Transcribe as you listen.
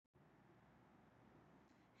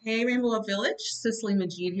Hey, Rainbow Love Village. Cicely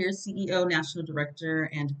Majid here, CEO, National Director,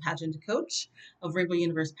 and Pageant Coach of Rainbow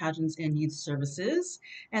Universe Pageants and Youth Services.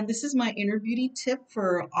 And this is my inner beauty tip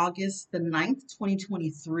for August the 9th,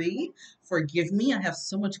 2023. Forgive me, I have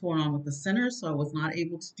so much going on with the center, so I was not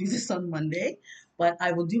able to do this on Monday, but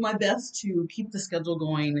I will do my best to keep the schedule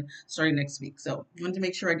going starting next week. So I wanted to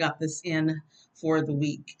make sure I got this in for the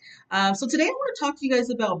week. So today I want to talk to you guys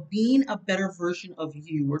about being a better version of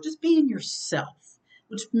you or just being yourself,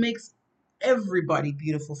 which makes everybody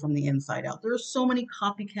beautiful from the inside out. There are so many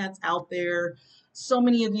copycats out there. So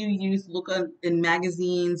many of you youth look in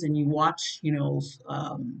magazines and you watch,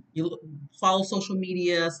 follow social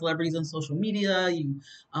media, celebrities on social media. You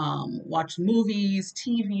watch movies,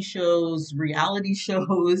 TV shows, reality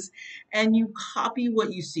shows, and you copy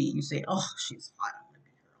what you see. You say, "Oh, she's hot. I want to be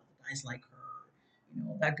her. All the guys like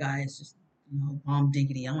her. That guy is just, bomb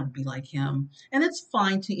diggity. I want to be like him." And it's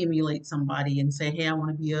fine to emulate somebody and say, hey, I want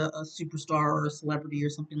to be a superstar or a celebrity or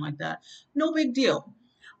something like that. No big deal.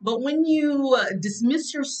 But when you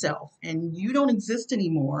dismiss yourself and you don't exist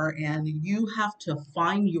anymore and you have to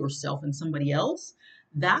find yourself in somebody else,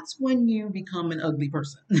 that's when you become an ugly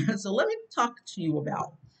person. So let me talk to you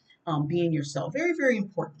about being yourself. Very, very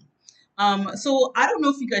important. So I don't know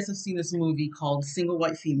if you guys have seen this movie called Single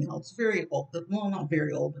White Female. It's very old. Well, not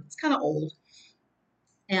very old, but it's kind of old.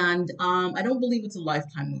 And I don't believe it's a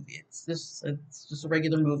Lifetime movie. It's just a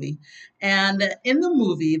regular movie. And in the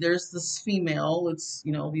movie, there's this female. It's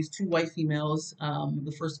these two white females.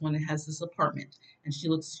 The first one has this apartment, and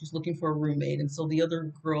she's looking for a roommate. And so the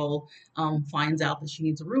other girl finds out that she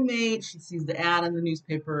needs a roommate. She sees the ad in the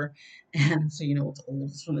newspaper, and so it's old.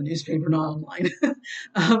 It's from the newspaper, not online.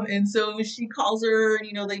 And so she calls her.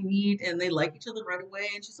 And, they meet, and they like each other right away.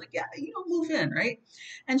 And she's like, "Yeah, move in, right?"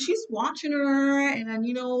 And she's watching her,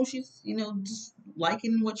 and she's just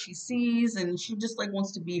liking what she sees, and she just like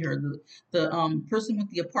wants to be her. The person with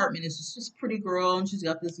the apartment is just a pretty girl, and she's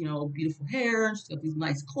got this beautiful hair, and she's got these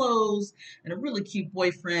nice clothes and a really cute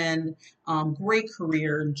boyfriend, great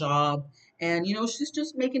career and job, and she's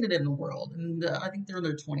just making it in the world. And I think they're in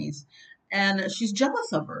their 20s, and she's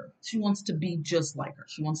jealous of her. She wants to be just like her.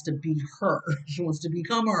 She wants to be her. She wants to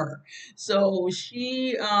become her. So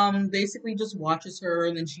she basically just watches her,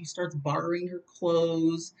 and then she starts borrowing her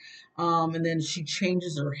clothes, and then she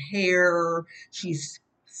changes her hair. She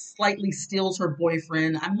slightly steals her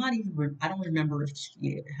boyfriend. I don't remember if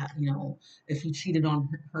if he cheated on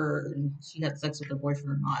her and she had sex with her boyfriend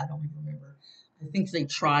or not. I don't even remember. I think they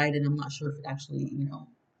tried, and I'm not sure if it actually,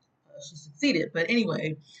 she succeeded. But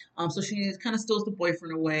anyway, so she kind of steals the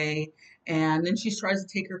boyfriend away, and then she tries to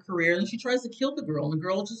take her career, and she tries to kill the girl, and the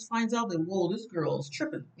girl just finds out that, whoa, this girl is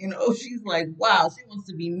tripping. She's like, wow, she wants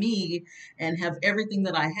to be me and have everything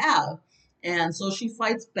that I have. And so she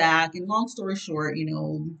fights back. And long story short,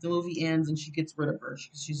 the movie ends and she gets rid of her.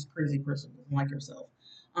 She's a crazy person, doesn't like herself.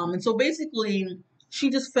 And so basically, she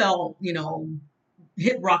just fell,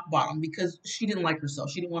 hit rock bottom because she didn't like herself.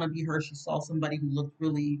 She didn't want to be her. She saw somebody who looked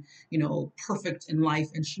really, perfect in life,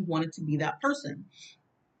 and she wanted to be that person.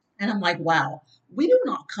 And I'm like, wow, we do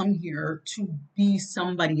not come here to be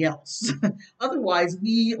somebody else. Otherwise,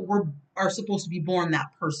 are supposed to be born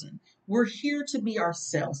that person. We're here to be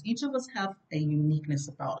ourselves. Each of us have a uniqueness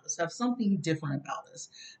about us, have something different about us.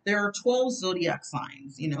 There are 12 zodiac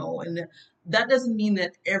signs, and that doesn't mean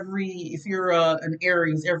that if you're an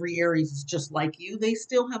Aries, every Aries is just like you. They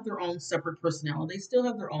still have their own separate personality. They still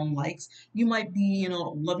have their own likes. You might be,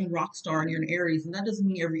 loving rock star and you're an Aries, and that doesn't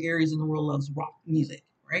mean every Aries in the world loves rock music,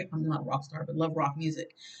 right? I'm not a rock star, but love rock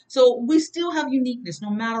music. So we still have uniqueness no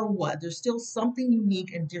matter what. There's still something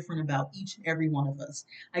unique and different about each and every one of us.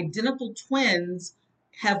 Identical twins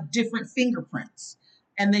have different fingerprints,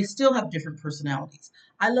 and they still have different personalities.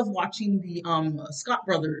 I love watching the Scott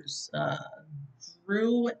brothers,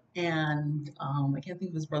 Drew and I can't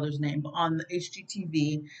think of his brother's name, but on the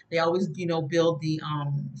HGTV, they always, build the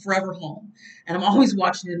forever home. And I'm always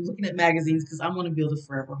watching it and looking at magazines because I want to build a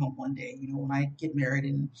forever home one day. When I get married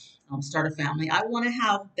and start a family, I want to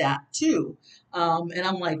have that too. And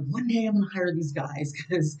I'm like, one day I'm going to hire these guys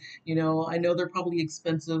because, I know they're probably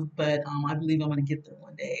expensive, but I believe I'm going to get there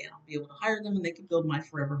one day and I'll be able to hire them and they can build my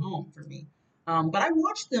forever home for me. But I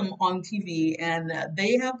watch them on TV, and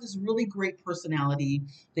they have this really great personality.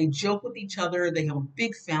 They joke with each other. They have a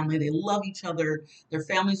big family. They love each other. Their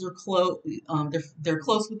families are close. They're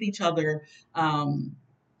close with each other. Um,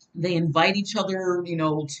 They invite each other,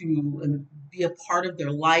 to be a part of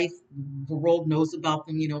their life. The world knows about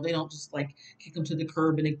them. They don't just like kick them to the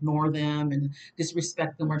curb and ignore them and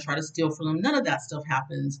disrespect them or try to steal from them. None of that stuff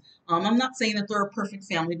happens. I'm not saying that they're a perfect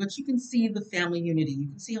family, but you can see the family unity. You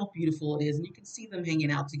can see how beautiful it is, and you can see them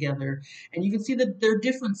hanging out together. And you can see that their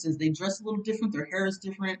differences. They dress a little different. Their hair is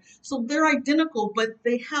different. So they're identical, but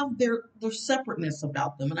they have their separateness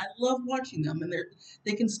about them. And I love watching them. And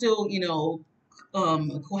they can still,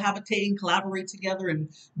 cohabitate and collaborate together and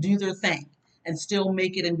do their thing and still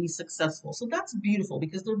make it and be successful. So that's beautiful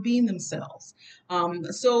because they're being themselves.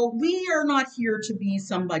 So we are not here to be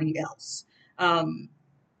somebody else. Um,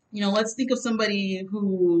 let's think of somebody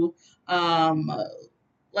who, um,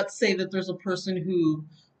 let's say that there's a person who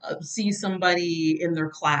sees somebody in their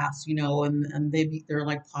class, and they're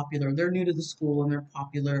like popular. They're new to the school and they're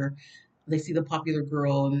popular. They see the popular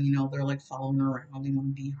girl and they're like following her around. They want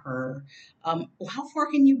to be her. Well, how far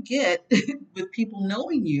can you get with people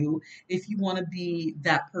knowing you if you want to be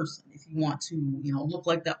that person? If you want to, look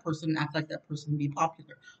like that person, act like that person, be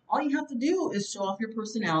popular. All you have to do is show off your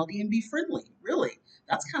personality and be friendly. Really,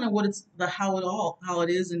 that's kind of what it's the how it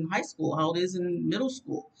is in high school, how it is in middle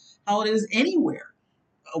school, how it is anywhere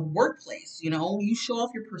a workplace. You show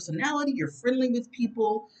off your personality, you're friendly with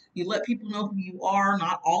people, you let people know who you are,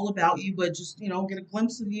 not all about you, but just, get a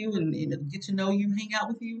glimpse of you and, get to know you, hang out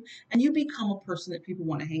with you, and you become a person that people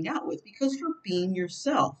want to hang out with because you're being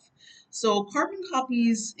yourself. So carbon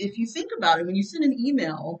copies, if you think about it, when you send an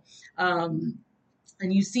email, um,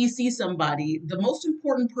 and you CC somebody, the most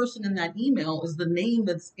important person in that email is the name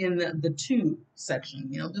that's in the to section.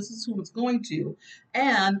 This is who it's going to.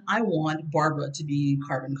 And I want Barbara to be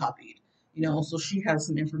carbon copied, so she has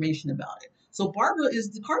some information about it. So Barbara is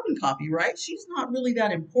the carbon copy, right? She's not really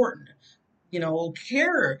that important.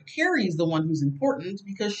 Carrie is the one who's important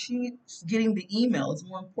because she's getting the email. It's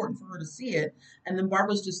more important for her to see it. And then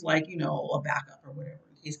Barbara's just like, a backup or whatever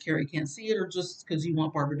in case Carrie can't see it or just because you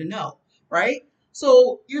want Barbara to know, right?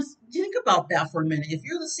 So think about that for a minute. If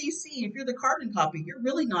you're the CC, if you're the carbon copy, you're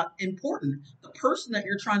really not important. The person that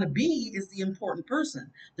you're trying to be is the important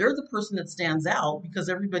person. They're the person that stands out because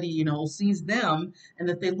everybody, sees them. And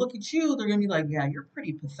if they look at you, they're going to be like, yeah, you're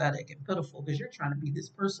pretty pathetic and pitiful because you're trying to be this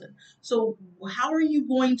person. So, how are you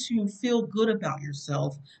going to feel good about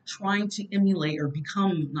yourself trying to emulate or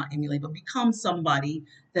become, not emulate, but become somebody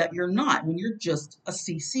that you're not when you're just a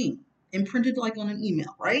CC, imprinted like on an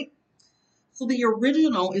email, right? So the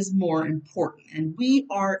original is more important, and we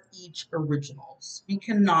are each originals. We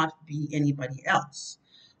cannot be anybody else.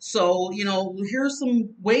 So, here are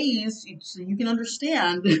some ways so you can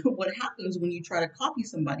understand what happens when you try to copy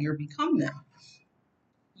somebody or become them.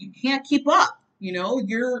 You can't keep up.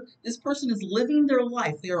 This person is living their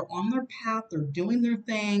life. They are on their path. They're doing their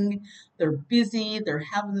thing. They're busy. They're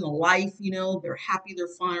having a life. They're happy. They're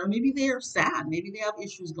fine. Or maybe they are sad. Maybe they have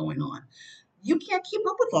issues going on. You can't keep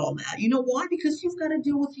up with all that. You know why? Because you've got to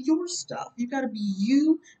deal with your stuff. You got to be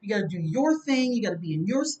you. You got to do your thing. You got to be in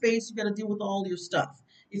your space. You got to deal with all your stuff.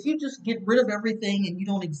 If you just get rid of everything and you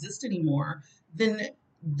don't exist anymore, then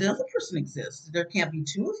the other person exists. There can't be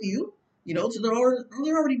two of you. So they're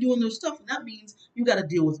already doing their stuff, and that means you got to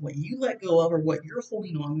deal with what you let go of or what you're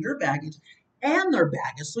holding on, your baggage, and their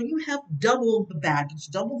baggage. So you have double the baggage,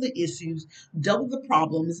 double the issues, double the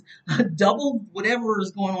problems, double whatever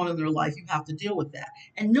is going on in their life. You have to deal with that,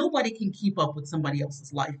 and nobody can keep up with somebody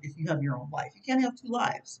else's life if you have your own life. You can't have two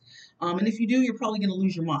lives, and if you do, you're probably going to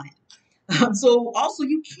lose your mind. So also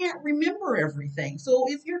you can't remember everything. So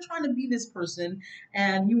if you're trying to be this person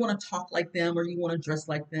and you want to talk like them or you want to dress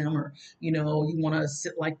like them or you want to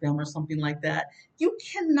sit like them or something like that, you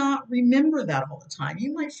cannot remember that all the time.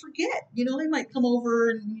 You might forget. They might come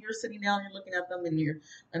over and you're sitting down, you're looking at them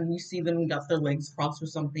and you see them got their legs crossed or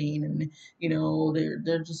something and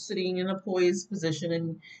they're just sitting in a poised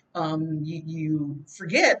position and you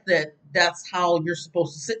forget that that's how you're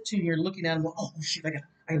supposed to sit too. You're looking at them, oh shoot, I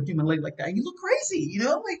gotta do my leg like that. You look crazy,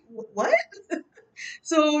 like what?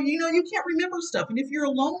 So, you can't remember stuff. And if you're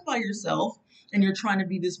alone by yourself and you're trying to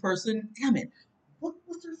be this person, damn it,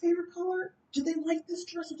 what's their favorite color? Do they like this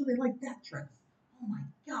dress or do they like that dress? Oh my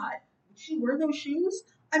God, would she wear those shoes?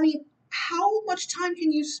 I mean, how much time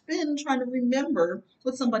can you spend trying to remember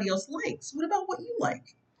what somebody else likes? What about what you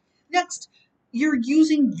like? Next, you're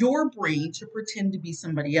using your brain to pretend to be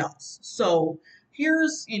somebody else. So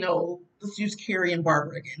here's, let's use Carrie and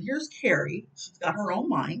Barbara again. Here's Carrie. She's got her own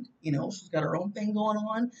mind, she's got her own thing going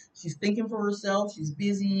on. She's thinking for herself. She's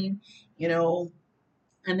busy, you know.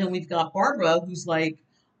 And then we've got Barbara who's like,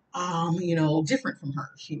 different from her.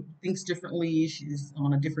 She thinks differently. She's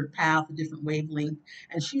on a different path, a different wavelength,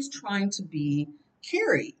 and she's trying to be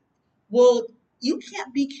Carrie. Well, you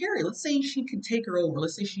can't be Carrie. Let's say she could take her over.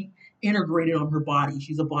 Let's say she integrated on her body.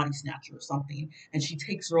 She's a body snatcher or something, and she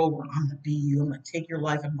takes her over. I'm gonna be you. I'm gonna take your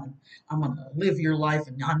life. I'm gonna live your life,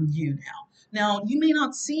 and I'm you now. Now you may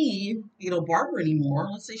not see, Barbara anymore.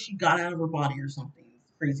 Let's say she got out of her body or something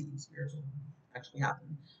crazy and spiritual actually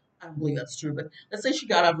happened. I don't believe that's true, but let's say she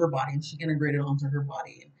got out of her body and she integrated onto her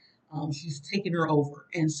body, and she's taking her over.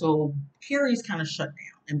 And so Carrie's kind of shut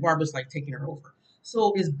down, and Barbara's like taking her over.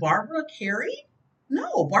 So is Barbara Carrie?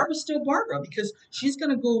 No, Barbara's still Barbara because she's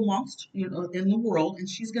going to go amongst, in the world, and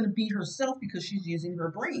she's going to be herself because she's using her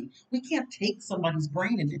brain. We can't take somebody's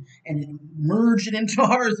brain and merge it into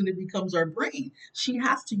ours and it becomes our brain. She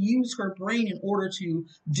has to use her brain in order to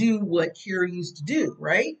do what Carrie used to do,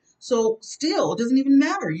 right? So still, it doesn't even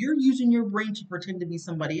matter. You're using your brain to pretend to be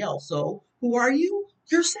somebody else. So who are you?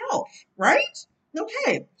 Yourself, right?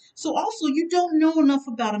 Okay. So also, you don't know enough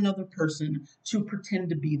about another person to pretend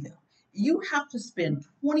to be them. You have to spend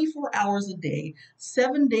 24 hours a day,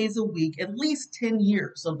 7 days a week, at least 10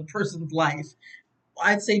 years of the person's life.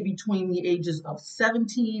 I'd say between the ages of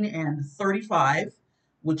 17 and 35,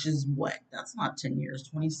 which is what? That's not 10 years,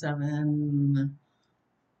 27,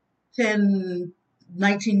 10,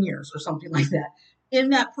 19 years or something like that in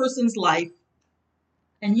that person's life.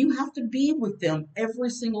 And you have to be with them every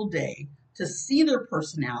single day to see their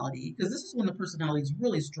personality, because this is when the personality is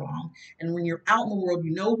really strong. And when you're out in the world,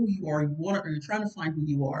 you know who you are, or you're trying to find who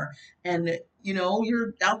you are, and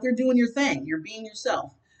you're out there doing your thing, you're being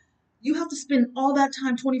yourself. You have to spend all that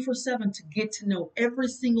time 24/7 to get to know every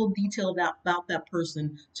single detail about that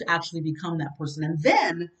person to actually become that person. And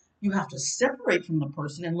then you have to separate from the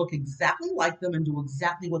person and look exactly like them and do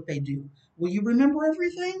exactly what they do. Will you remember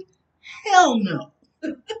everything? Hell no.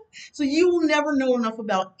 So you will never know enough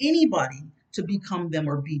about anybody to become them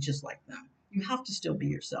or be just like them. You have to still be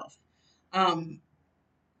yourself. Um,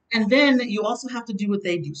 and then you also have to do what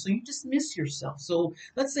they do. So you dismiss yourself. So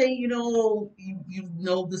let's say, you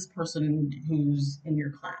know this person who's in your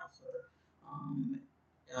class or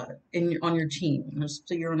on your team.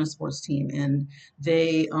 So you're on a sports team and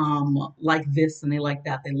they like this and they like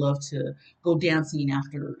that. They love to go dancing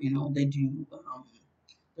after, they do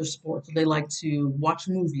their sports. They like to watch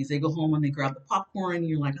movies. They go home and they grab the popcorn. And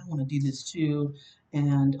you're like, I want to do this too,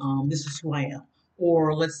 and this is who I am.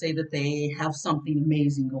 Or let's say that they have something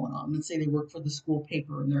amazing going on. Let's say they work for the school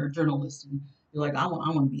paper and they're a journalist, and you're like, I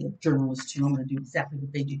want to be a journalist too. I want to do exactly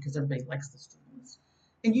what they do because everybody likes this journalist.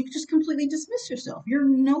 And you just completely dismiss yourself. You're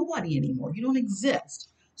nobody anymore. You don't exist.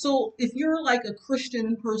 So if you're like a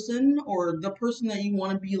Christian person, or the person that you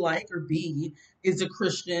want to be like or be is a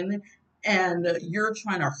Christian, and you're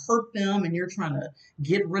trying to hurt them and you're trying to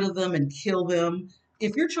get rid of them and kill them.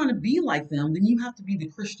 If you're trying to be like them, then you have to be the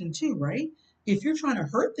Christian too, right? If you're trying to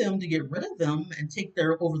hurt them to get rid of them and take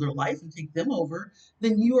their over their life and take them over,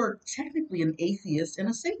 then you are technically an atheist and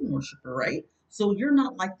a Satan worshiper, right? So you're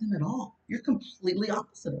not like them at all. You're completely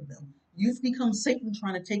opposite of them. You've become Satan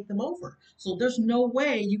trying to take them over. So there's no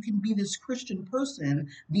way you can be this Christian person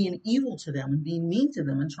being evil to them and being mean to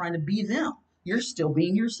them and trying to be them. You're still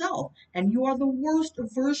being yourself. And you are the worst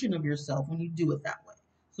version of yourself when you do it that way.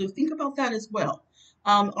 So think about that as well.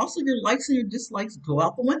 Also, your likes and your dislikes go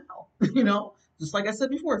out the window. Just like I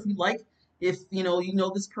said before, if you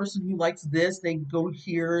know this person who likes this, they go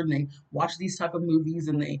here and they watch these type of movies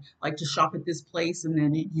and they like to shop at this place, and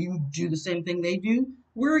then you do the same thing they do.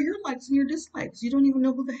 Where are your likes and your dislikes? You don't even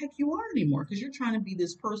know who the heck you are anymore because you're trying to be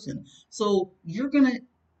this person. So you're gonna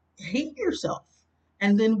hate yourself.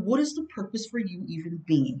 And then what is the purpose for you even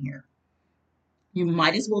being here? You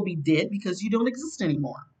might as well be dead because you don't exist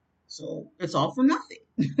anymore. So it's all for nothing.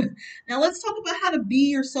 Now let's talk about how to be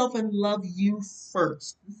yourself and love you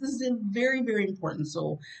first. This is very, very important.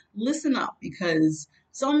 So listen up, because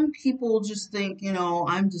some people just think,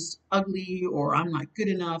 I'm just ugly, or I'm not good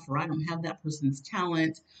enough, or I don't have that person's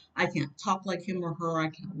talent. I can't talk like him or her. I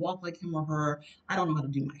can't walk like him or her. I don't know how to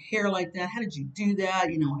do my hair like that. How did you do that?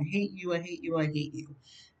 I hate you. I hate you. I hate you.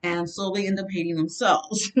 And so they end up hating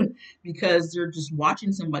themselves because they're just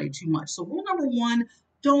watching somebody too much. So rule number one,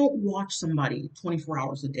 don't watch somebody 24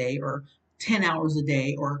 hours a day or 10 hours a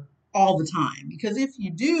day or all the time. Because if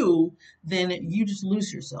you do, then you just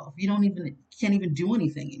lose yourself. You can't even do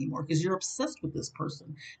anything anymore because you're obsessed with this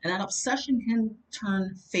person. And that obsession can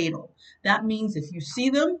turn fatal. That means if you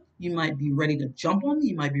see them, you might be ready to jump on them,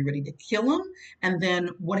 you might be ready to kill them. And then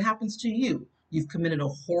what happens to you? You've committed a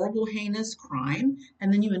horrible, heinous crime,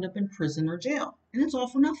 and then you end up in prison or jail. And it's all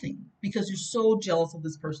for nothing because you're so jealous of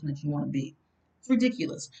this person that you want to be. It's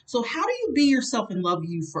ridiculous. So how do you be yourself and love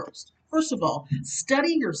you first? First of all,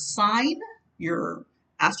 study your sign, your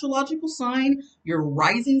astrological sign, your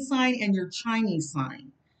rising sign, and your Chinese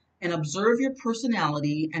sign, and observe your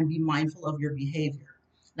personality and be mindful of your behavior.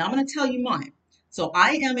 Now I'm going to tell you mine. So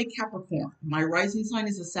I am a Capricorn. My rising sign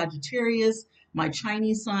is a Sagittarius. My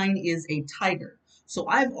Chinese sign is a Tiger. So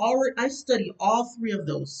I've studied all three of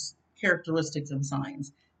those characteristics and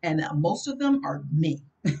signs, and most of them are me.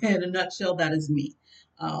 In a nutshell, that is me.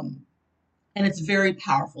 Um, and it's very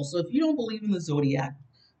powerful. So if you don't believe in the zodiac,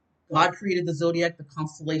 God created the zodiac, the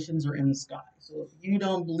constellations are in the sky. So if you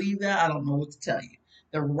don't believe that, I don't know what to tell you.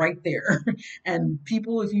 They're right there. And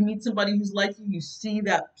people, if you meet somebody who's like you see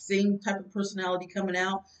that same type of personality coming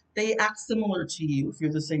out, they act similar to you if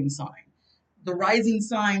you're the same sign. The rising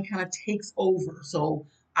sign kind of takes over. So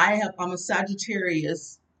I'm a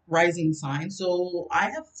Sagittarius rising sign, so I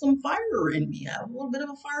have some fire in me. I have a little bit of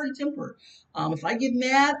a fiery temper. If I get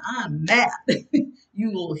mad, I'm mad.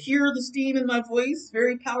 You will hear the steam in my voice,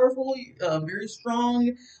 very powerful, very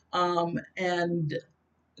strong, and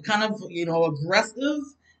kind of, aggressive.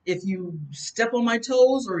 If you step on my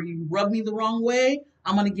toes or you rub me the wrong way,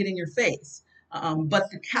 I'm going to get in your face. But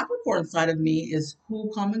the Capricorn side of me is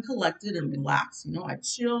cool, calm, and collected and relaxed. I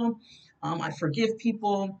chill. I forgive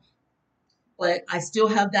people, but I still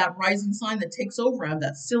have that rising sign that takes over. I have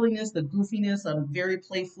that silliness, the goofiness. I'm very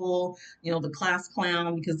playful, the class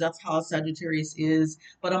clown, because that's how a Sagittarius is.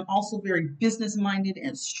 But I'm also very business minded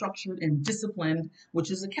and structured and disciplined,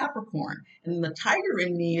 which is a Capricorn. And the tiger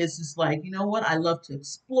in me is just like, you know what? I love to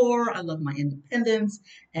explore. I love my independence,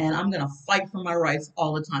 and I'm going to fight for my rights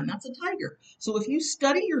all the time. That's a tiger. So if you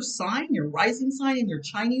study your sign, your rising sign, and your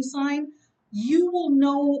Chinese sign, you will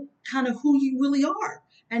know kind of who you really are,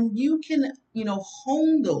 and you can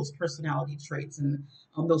hone those personality traits and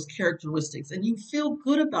those characteristics, and you feel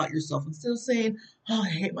good about yourself instead of saying, oh, I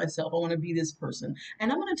hate myself, I want to be this person.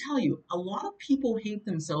 And I'm going to tell you, a lot of people hate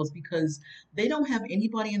themselves because they don't have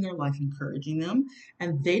anybody in their life encouraging them,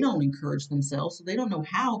 and they don't encourage themselves, so they don't know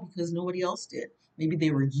how because nobody else did. Maybe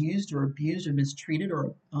they were used or abused or mistreated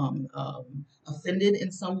or offended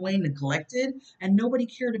in some way, neglected, and nobody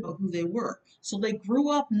cared about who they were. So they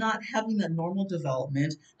grew up not having the normal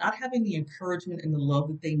development, not having the encouragement and the love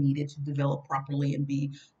that they needed to develop properly and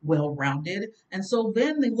be well rounded. And so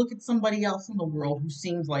then they look at somebody else in the world who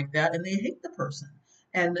seems like that and they hate the person.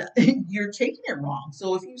 And you're taking it wrong.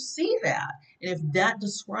 So if you see that, and if that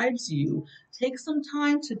describes you, take some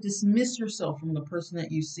time to dismiss yourself from the person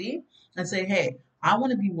that you see and say, hey, I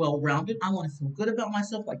want to be well rounded. I want to feel good about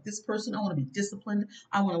myself like this person. I want to be disciplined.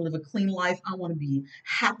 I want to live a clean life. I want to be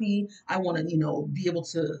happy. I want to, be able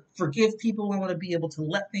to forgive people. I want to be able to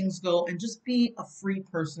let things go and just be a free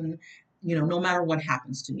person, no matter what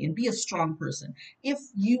happens to me, and be a strong person. If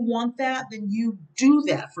you want that, then you do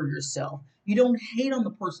that for yourself. You don't hate on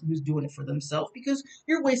the person who's doing it for themselves because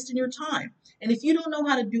you're wasting your time. And if you don't know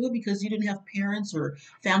how to do it because you didn't have parents or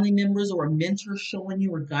family members or a mentor showing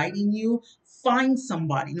you or guiding you, find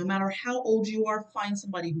somebody. No matter how old you are, find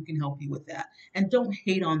somebody who can help you with that. And don't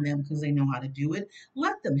hate on them because they know how to do it.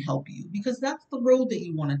 Let them help you because that's the road that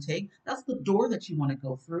you want to take. That's the door that you want to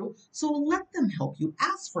go through. So let them help you.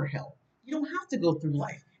 Ask for help. You don't have to go through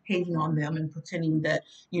life hating on them and pretending that,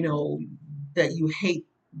 that you hate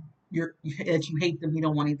that you hate them, you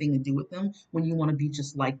don't want anything to do with them, when you want to be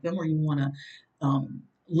just like them, or you want to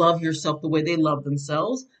love yourself the way they love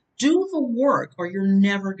themselves. Do the work or you're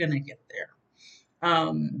never going to get there.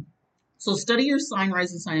 Um, so study your sign,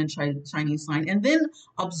 rising sign, and Chinese sign, and then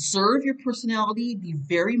observe your personality. Be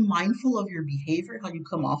very mindful of your behavior, how you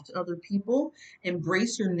come off to other people.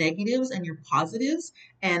 Embrace your negatives and your positives,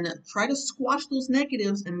 and try to squash those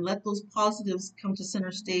negatives and let those positives come to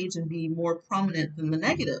center stage and be more prominent than the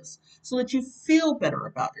negatives, so that you feel better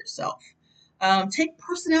about yourself. Take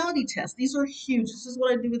personality tests. These are huge. This is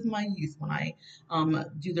what I do with my youth when I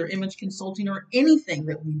do their image consulting or anything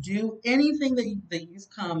that we do, anything that the youth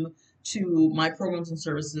come to my programs and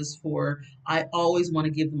services for. I always want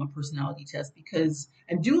to give them a personality test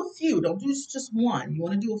and do a few. Don't do just one. You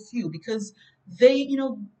want to do a few because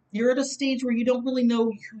you're at a stage where you don't really know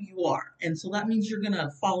who you are. And so that means you're going to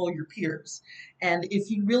follow your peers. And if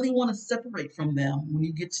you really want to separate from them when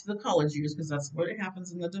you get to the college years, because that's what it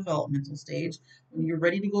happens in the developmental stage, when you're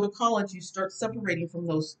ready to go to college, you start separating from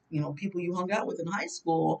those, people you hung out with in high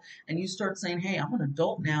school, and you start saying, hey, I'm an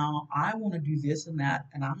adult now. I want to do this and that.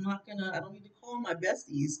 And I don't need to call my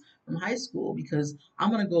besties from high school because I'm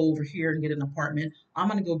going to go over here and get an apartment. I'm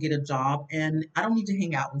going to go get a job, and I don't need to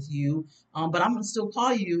hang out with you. But I'm going to still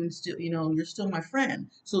call you and still, you're still my friend.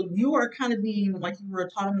 So you are kind of being like you were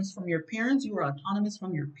autonomous from your parents. You are autonomous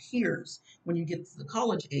from your peers when you get to the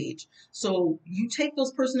college age. So you take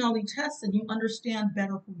those personality tests and you understand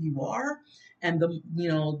better who you are. And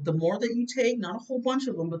the more that you take, not a whole bunch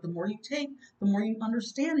of them, but the more you take, the more you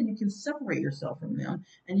understand, and you can separate yourself from them,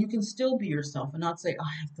 and you can still be yourself and not say, "Oh,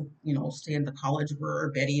 I have to, stay in the college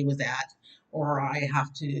where Betty was at, or I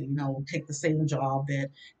have to, take the same job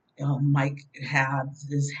that Mike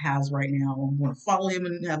has right now. I'm going to follow him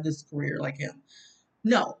and have this career like him."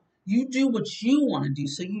 No, you do what you want to do,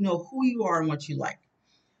 so you know who you are and what you like.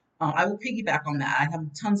 I will piggyback on that. I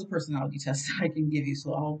have tons of personality tests that I can give you,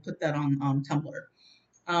 so I'll put that on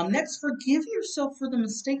Tumblr. Next, forgive yourself for the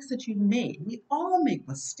mistakes that you've made. We all make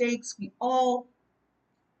mistakes. We all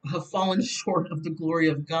have fallen short of the glory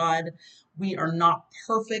of God. We are not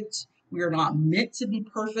perfect. We are not meant to be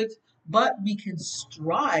perfect, but we can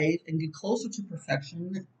strive and get closer to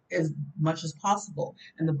perfection as much as possible.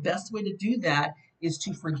 And the best way to do that is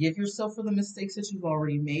to forgive yourself for the mistakes that you've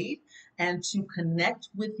already made and to connect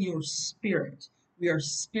with your spirit. We are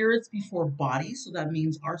spirits before bodies, so that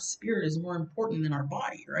means our spirit is more important than our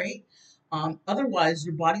body, right? Otherwise,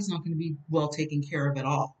 your body's not going to be well taken care of at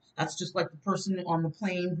all. That's just like the person on the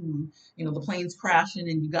plane who, the plane's crashing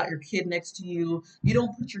and you got your kid next to you. You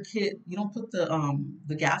don't put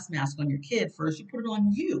the gas mask on your kid first. You put it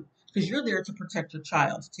on you because you're there to protect your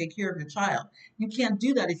child, to take care of your child. You can't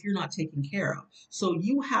do that if you're not taken care of. So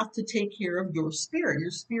you have to take care of your spirit.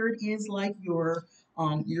 Your spirit is like your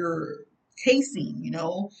casing,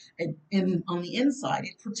 and on the inside.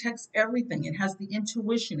 It protects everything. It has the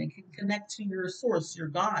intuition. It can connect to your source, your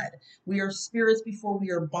God. We are spirits before we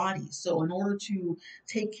are bodies. So in order to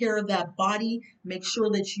take care of that body, make sure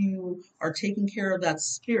that you are taking care of that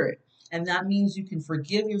spirit. And that means you can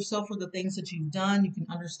forgive yourself for the things that you've done. You can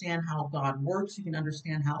understand how God works. You can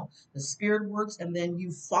understand how the spirit works. And then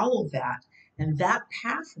you follow that. And that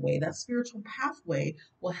pathway, that spiritual pathway,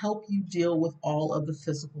 will help you deal with all of the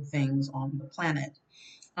physical things on the planet.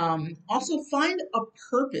 Also, find a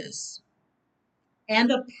purpose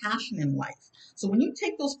and a passion in life. So when you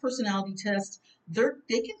take those personality tests,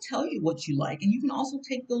 they can tell you what you like, and you can also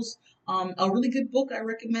take those. A really good book I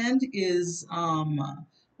recommend is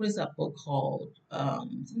what is that book called?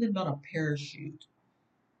 Something about a parachute.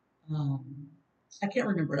 Um, I can't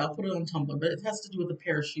remember it. I'll put it on Tumblr, but it has to do with a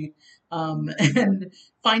parachute and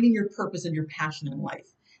finding your purpose and your passion in life.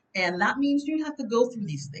 And that means you have to go through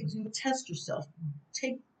these things. You test yourself,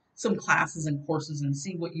 take some classes and courses and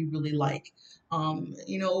see what you really like.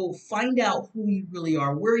 Find out who you really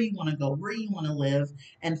are, where you want to go, where you want to live,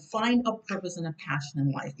 and find a purpose and a passion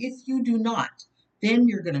in life. If you do not, then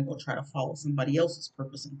you're going to go try to follow somebody else's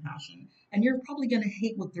purpose and passion. And you're probably going to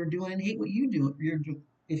hate what they're doing and hate what you do.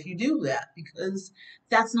 If you do that, because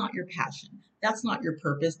that's not your passion, that's not your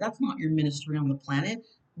purpose, that's not your ministry on the planet,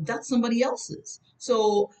 that's somebody else's.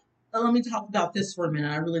 So let me talk about this for a minute.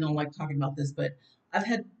 I really don't like talking about this, but I've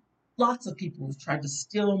had lots of people who've tried to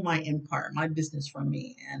steal my empire, my business from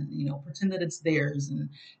me, and pretend that it's theirs, and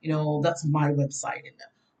that's my website,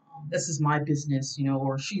 and this is my business,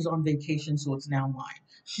 or she's on vacation, so it's now mine.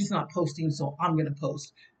 She's not posting, so I'm going to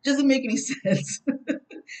post. Doesn't make any sense.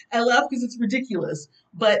 I laugh because it's ridiculous.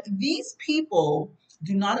 But these people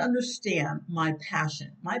do not understand my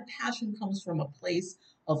passion. My passion comes from a place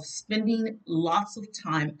of spending lots of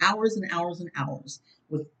time, hours and hours and hours,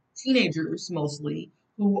 with teenagers mostly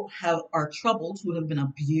who are troubled, who have been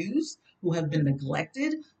abused, who have been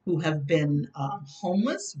neglected, who have been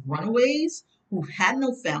homeless, runaways, who had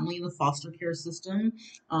no family in the foster care system,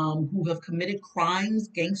 who have committed crimes,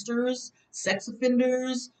 gangsters, sex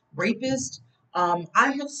offenders, rapists.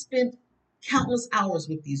 I have spent countless hours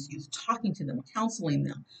with these youth, talking to them, counseling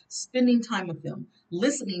them, spending time with them,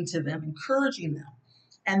 listening to them, encouraging them.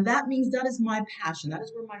 And that means that is my passion. That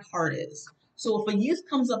is where my heart is. So if a youth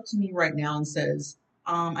comes up to me right now and says,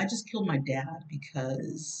 I just killed my dad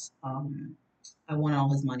because I want all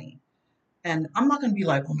his money. And I'm not going to be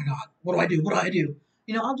like, oh my God, what do I do? What do I do?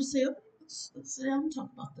 I'll just say, okay, let's sit down and talk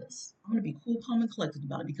about this. I'm going to be cool, calm, and collected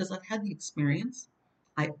about it because I've had the experience.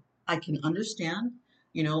 I I can understand,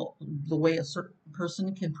 the way a certain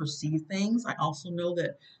person can perceive things. I also know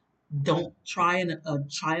that don't try a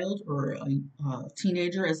child or a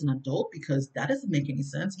teenager as an adult because that doesn't make any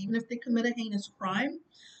sense. Even if they commit a heinous crime,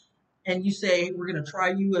 and you say we're going to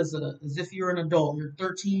try you as if you're an adult, you're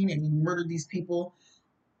 13 and you murdered these people,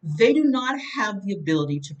 they do not have the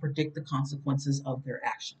ability to predict the consequences of their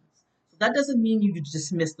actions. So that doesn't mean you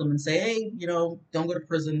dismiss them and say, hey, don't go to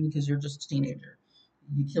prison because you're just a teenager.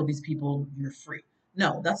 You kill these people, you're free.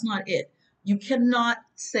 No, that's not it. You cannot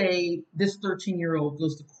say this 13-year-old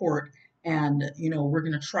goes to court and, we're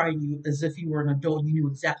going to try you as if you were an adult and you knew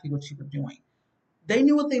exactly what you were doing. They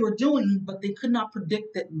knew what they were doing, but they could not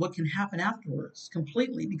predict that what can happen afterwards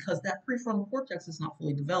completely because that prefrontal cortex is not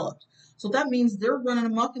fully developed. So that means they're running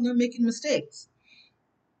amok and they're making mistakes,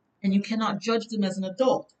 and you cannot judge them as an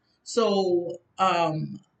adult. So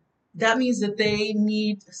that means that they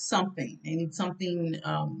need something. They need something,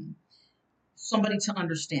 somebody to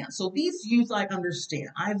understand. So these youth, I understand.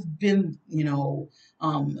 I've been,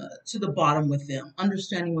 to the bottom with them,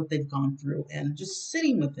 understanding what they've gone through and just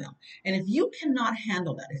sitting with them. And if you cannot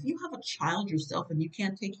handle that, if you have a child yourself and you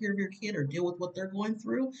can't take care of your kid or deal with what they're going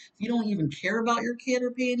through, if you don't even care about your kid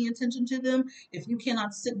or pay any attention to them, if you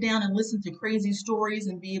cannot sit down and listen to crazy stories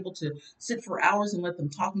and be able to sit for hours and let them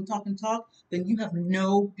talk and talk and talk, then you have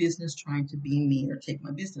no business trying to be me or take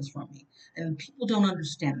my business from me. And people don't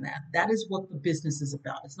understand that. That is what the business is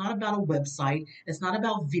about. It's not about a website. It's not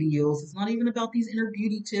about videos. It's not even about these inner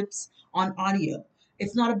beauty tips on audio.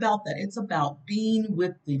 It's not about that. It's about being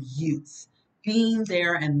with the youth, being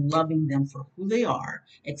there and loving them for who they are,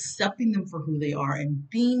 accepting them for who they are, and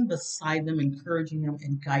being beside them, encouraging them,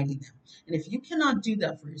 and guiding them. And if you cannot do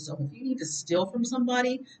that for yourself, if you need to steal from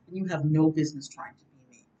somebody, then you have no business trying to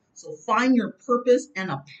be me. So find your purpose and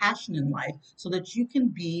a passion in life so that you can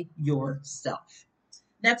be yourself.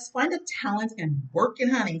 Next, find a talent and work it,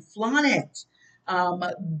 honey. Flaunt it. Um,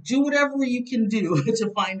 do whatever you can do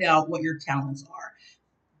to find out what your talents are.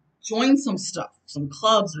 Join some stuff, some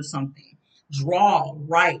clubs or something. Draw,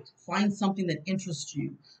 write, find something that interests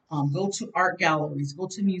you. Go to art galleries, go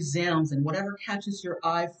to museums, and whatever catches your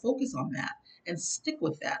eye, focus on that and stick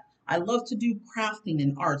with that. I love to do crafting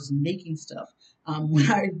and arts and making stuff.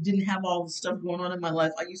 When I didn't have all the stuff going on in my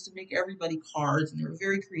life, I used to make everybody cards, and they were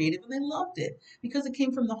very creative, and they loved it because it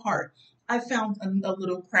came from the heart. I found a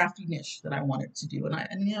little crafty niche that I wanted to do, and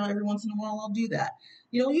every once in a while I'll do that.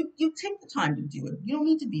 You take the time to do it. You don't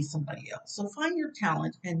need to be somebody else. So find your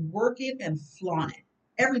talent and work it and flaunt it.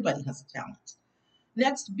 Everybody has a talent.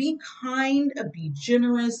 Next, be kind, be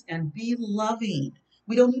generous, and be loving.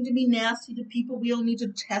 We don't need to be nasty to people. We don't need to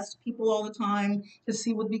test people all the time to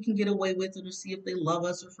see what we can get away with or to see if they love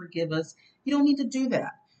us or forgive us. You don't need to do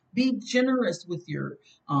that. Be generous with your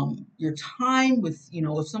time. With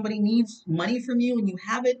if somebody needs money from you and you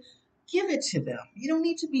have it, give it to them. You don't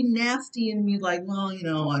need to be nasty and be like, well,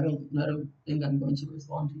 I don't think I'm going to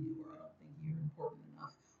respond to you, or I don't think you're important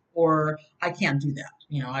enough, or I can't do that.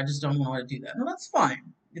 I just don't know how to do that. No, that's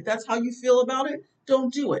fine. If that's how you feel about it,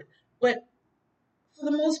 don't do it. But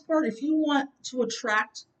for the most part, if you want to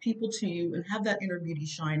attract people to you and have that inner beauty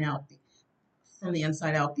shine out from the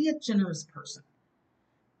inside out, be a generous person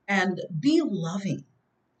and be loving.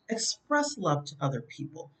 Express love to other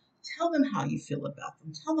people. Tell them how you feel about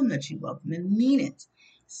them. Tell them that you love them and mean it.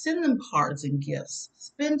 Send them cards and gifts.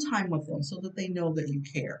 Spend time with them so that they know that you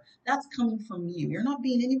care. That's coming from you. You're not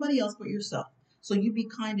being anybody else but yourself. So you be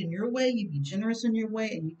kind in your way, you be generous in your way,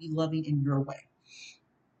 and you be loving in your way.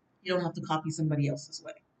 You don't have to copy somebody else's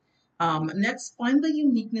way. Next, find the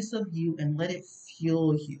uniqueness of you and let it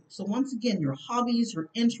fuel you. So once again, your hobbies, your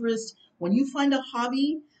interests. When you find a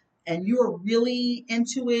hobby and you are really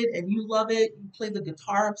into it and you love it, you play the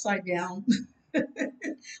guitar upside down,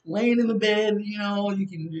 laying in the bed, you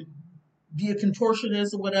can be a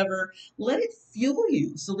contortionist or whatever. Let it fuel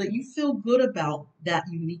you so that you feel good about that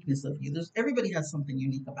uniqueness of you. Everybody has something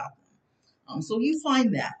unique about them. So you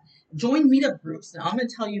find that. Join meetup groups. Now I'm going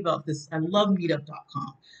to tell you about this. I love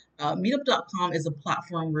meetup.com. Meetup.com is a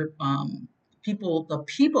platform where the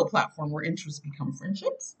people platform where interests become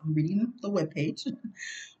friendships. I'm reading the webpage.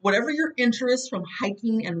 Whatever your interests, from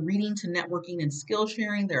hiking and reading to networking and skill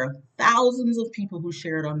sharing, there are thousands of people who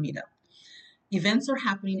share it on Meetup. Events are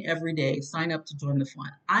happening every day. Sign up to join the fun.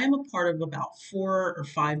 I am a part of about 4 or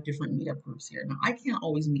 5 different meetup groups here. Now, I can't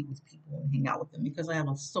always meet with people and hang out with them because I have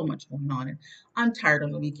so much going on, and I'm tired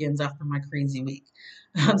on the weekends after my crazy week.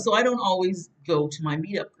 So I don't always go to my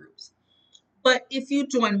meetup groups. But if you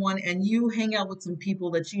join one and you hang out with some people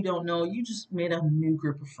that you don't know, you just made a new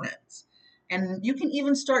group of friends. And you can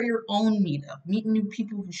even start your own meetup. Meet new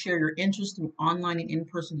people who share your interests through online and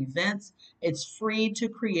in-person events. It's free to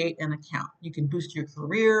create an account. You can boost your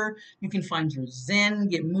career. You can find your zen,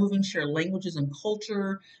 get moving, share languages and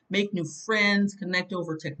culture, make new friends, connect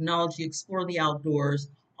over technology, explore the outdoors,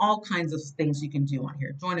 all kinds of things you can do on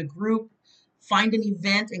here. Join a group, find an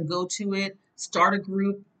event and go to it, start a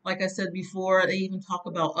group. Like I said before, they even talk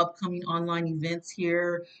about upcoming online events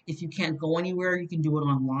here. If you can't go anywhere, you can do it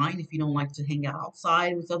online if you don't like to hang out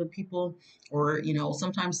outside with other people. Or,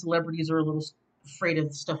 sometimes celebrities are a little afraid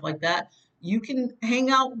of stuff like that. You can hang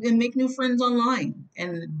out and make new friends online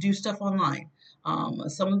and do stuff online.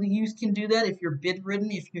 Some of the youth can do that. If you're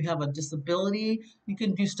bedridden, if you have a disability, you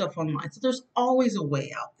can do stuff online. So there's always a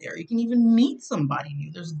way out there. You can even meet somebody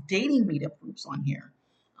new. There's dating meetup groups on here,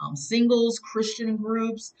 singles, Christian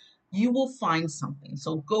groups. You will find something.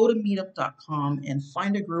 So go to meetup.com and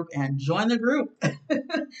find a group and join the group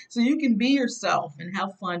so you can be yourself and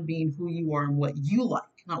have fun being who you are and what you like,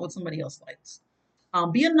 not what somebody else likes.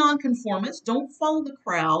 Be a nonconformist. Don't follow the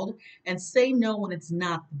crowd and say no when it's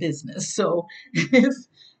not the business. So, if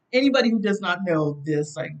anybody who does not know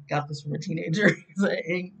this, I got this from a teenager, 'cause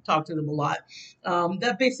I talk to them a lot.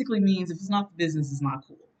 That basically means if it's not the business, it's not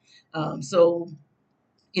cool. So,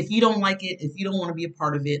 if you don't like it, if you don't want to be a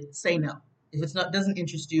part of it, say no. If it's not doesn't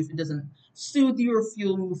interest you, if it doesn't soothe you or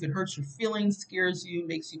fuel you, if it hurts your feelings, scares you,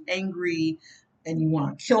 makes you angry, and you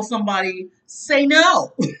want to kill somebody, say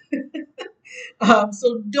no.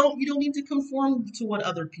 So you don't need to conform to what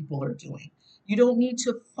other people are doing. You don't need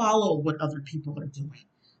to follow what other people are doing.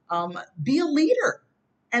 Be a leader.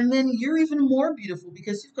 And then you're even more beautiful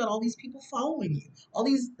because you've got all these people following you. All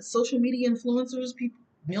these social media influencers, people,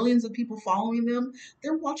 millions of people following them.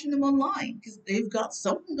 They're watching them online because they've got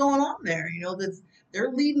something going on there. That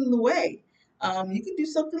they're leading the way. You can do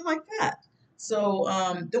something like that. So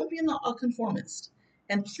don't be a conformist.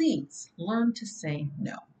 And please learn to say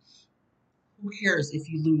no. Who cares if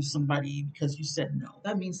you lose somebody because you said no?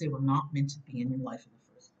 That means they were not meant to be in your life in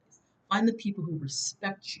the first place. Find the people who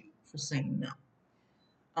respect you for saying no.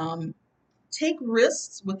 Um, Take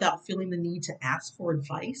risks without feeling the need to ask for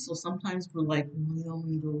advice. So sometimes we're like, I'm going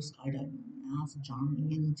to go skydiving and ask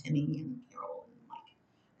Johnny and Timmy and Carol and Mike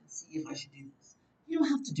and see if I should do this. You don't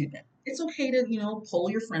have to do that. It's okay to,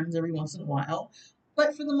 poll your friends every once in a while.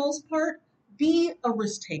 But for the most part, be a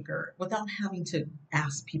risk taker without having to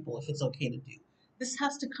ask people if it's okay to do. This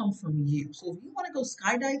has to come from you. So if you want to go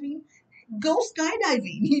skydiving.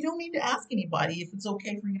 You don't need to ask anybody if it's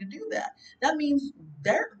okay for you to do that. That means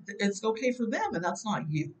it's okay for them, and that's not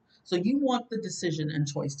you. So you want the decision and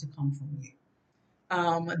choice to come from you.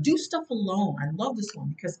 Do stuff alone. I love this one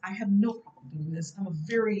because I have no problem doing this. I'm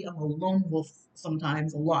a lone wolf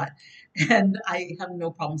sometimes, a lot, and I have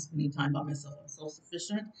no problem spending time by myself. I'm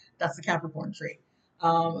self-sufficient. That's the Capricorn trait.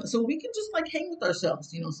 So we can just like hang with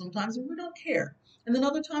ourselves, sometimes we don't care. And then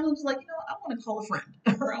other times I'm just like, I want to call a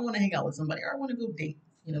friend or I want to hang out with somebody or I want to go date,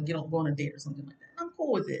 go on a date or something like that. And I'm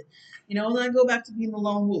cool with it. And then I go back to being the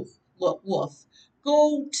lone wolf. Look, wolf.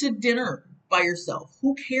 Go to dinner by yourself.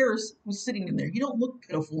 Who cares who's sitting in there? You don't look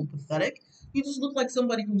pitiful and pathetic. You just look like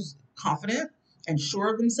somebody who's confident and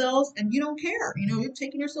sure of themselves, and you don't care. You're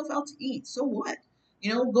taking yourself out to eat. So what?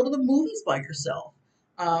 Go to the movies by yourself.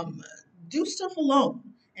 Um, do stuff alone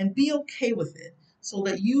and be okay with it so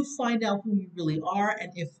that you find out who you really are.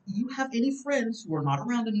 And if you have any friends who are not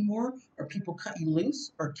around anymore or people cut you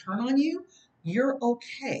loose or turn on you, you're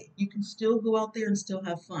okay. You can still go out there and still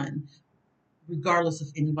have fun regardless if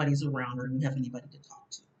anybody's around or you have anybody to talk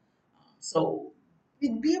to. So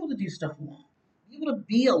be able to do stuff alone. Be able to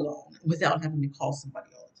be alone without having to call somebody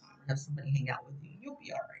all the time or have somebody hang out with you. You'll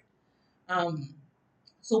be all right.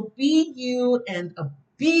 So be you and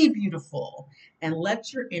be beautiful and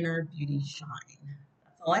let your inner beauty shine.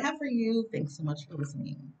 That's all I have for you. Thanks so much for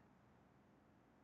listening.